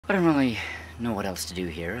I don't really know what else to do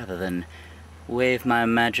here other than wave my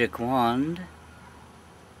magic wand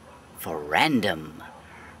for random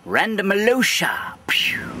Alocia.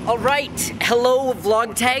 Alright, hello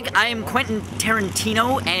vlog tag. I am Quentin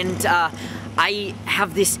Tarantino and I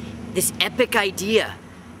have this epic idea.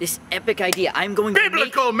 I'm going to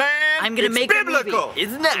biblical, man! I'm gonna make biblical. a movie.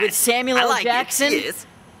 Isn't that? With Samuel L. Jackson, Yes.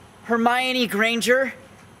 Hermione Granger,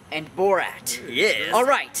 and Borat. Yes.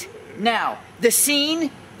 Alright, now, the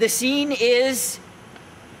scene is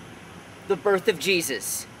the birth of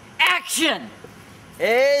Jesus. Action!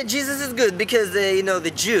 Jesus is good because you know, the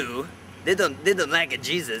Jew, they don't like a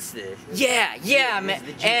Jesus. Yeah, man.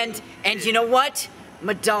 the Jew. And you know what?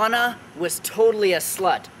 Madonna was totally a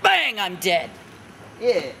slut. Bang, I'm dead.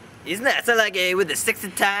 Yeah. Isn't that so? Like with the 60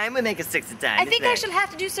 time, we make a 60 time. I think I shall have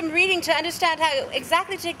to do some reading to understand how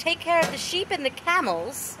exactly to take care of the sheep and the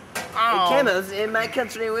camels. Camels in my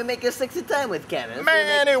country, we make a 60 time with camels.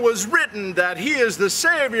 Man, it was written that he is the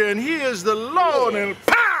Savior and he is the Lord, and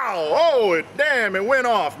pow! Oh, it went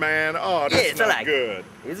off, man. Oh, that's not good.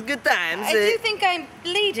 It's good times. I do think I'm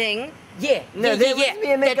bleeding. Yeah, No, that was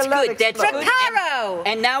me and make that's a love good, that's explosion. good. Reparo!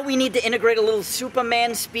 And now we need to integrate a little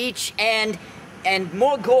Superman speech and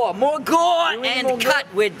more gore, and more cut,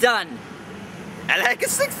 we're done. I like a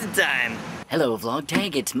 60 time. Hello, vlog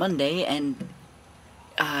tag, it's Monday, and,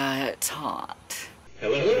 it's hot.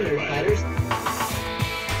 Hello, fighters.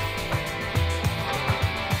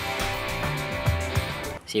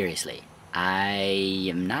 Seriously, I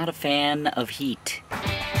am not a fan of heat.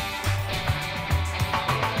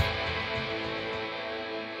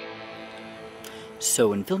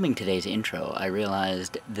 So in filming today's intro, I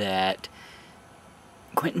realized that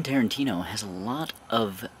Quentin Tarantino has a lot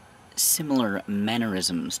of similar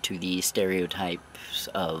mannerisms to the stereotypes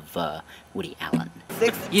of Woody Allen.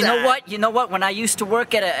 You know what? When I used to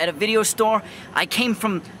work at a video store, I came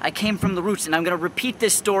from the roots, and I'm gonna repeat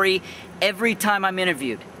this story every time I'm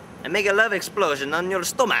interviewed. And make a love explosion on your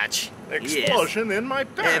stomach. Explosion in my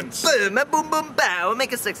pants. Boom, a boom, boom, pow.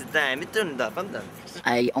 Make a 60 time. It turned off. I'm done.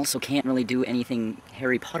 I also can't really do anything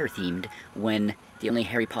Harry Potter themed when the only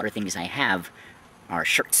Harry Potter things I have are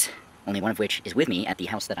shirts. Only one of which is with me at the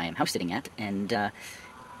house that I am house sitting at, and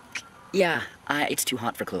yeah, it's too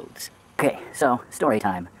hot for clothes. Okay, so story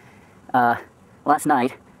time. Last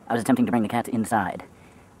night I was attempting to bring the cats inside,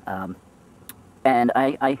 and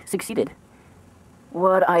I succeeded.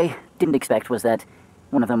 What I didn't expect was that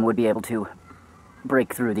one of them would be able to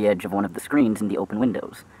break through the edge of one of the screens in the open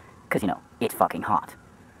windows. Because, you know, it's fucking hot.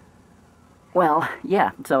 Well,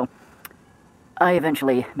 yeah, so I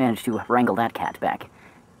eventually managed to wrangle that cat back.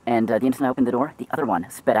 And the instant I opened the door, the other one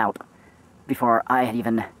sped out before I had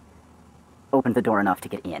even opened the door enough to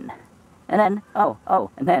get in. And then,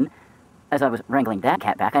 and then, as I was wrangling that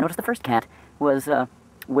cat back, I noticed the first cat was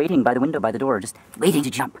waiting by the window by the door, just waiting to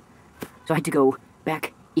jump. So I had to go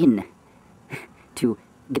back in to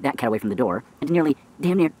get that cat away from the door, and to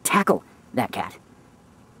damn near tackle that cat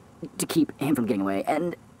to keep him from getting away,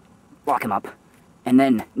 and lock him up, and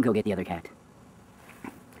then go get the other cat.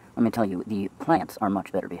 Let me tell you, the plants are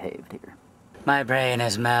much better behaved here. My brain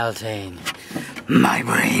is melting. My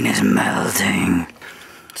brain is melting.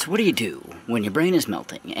 So what do you do when your brain is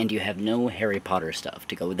melting and you have no Harry Potter stuff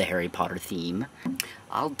to go with the Harry Potter theme?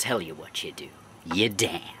 I'll tell you what you do. You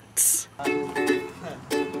dance.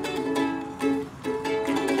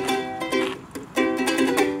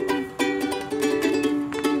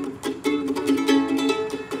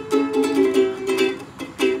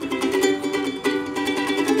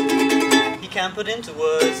 Can't put into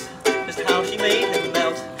words just how she made him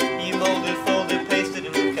melt. He molded, folded, pasted,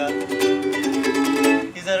 and cut.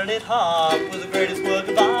 His edited harp was the greatest work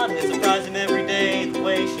of art. It surprised him every day the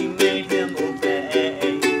way she made him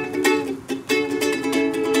obey.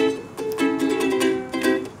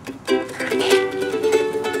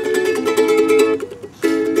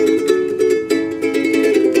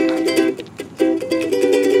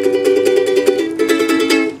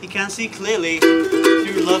 He can't see clearly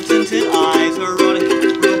through love-tinted eyes, erotic,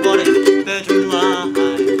 robotic, bedroom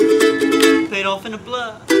lies. Paid off in a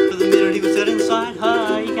blur for the minute he was set inside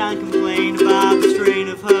her. You can't complain about the strain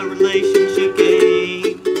of her relationship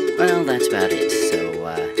game. Well, that's about it. So,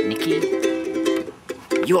 Nikki,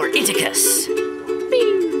 you're Iticus.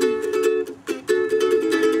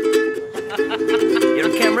 Your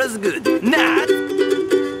camera's good. Not.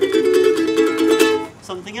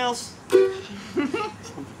 Something else.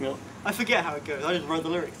 Something else. I forget how it goes. I just wrote the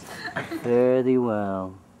lyrics. Fare thee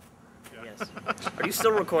well. Yes. Are you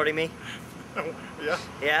still recording me? Yeah,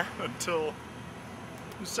 Yeah? until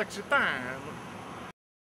sexy time.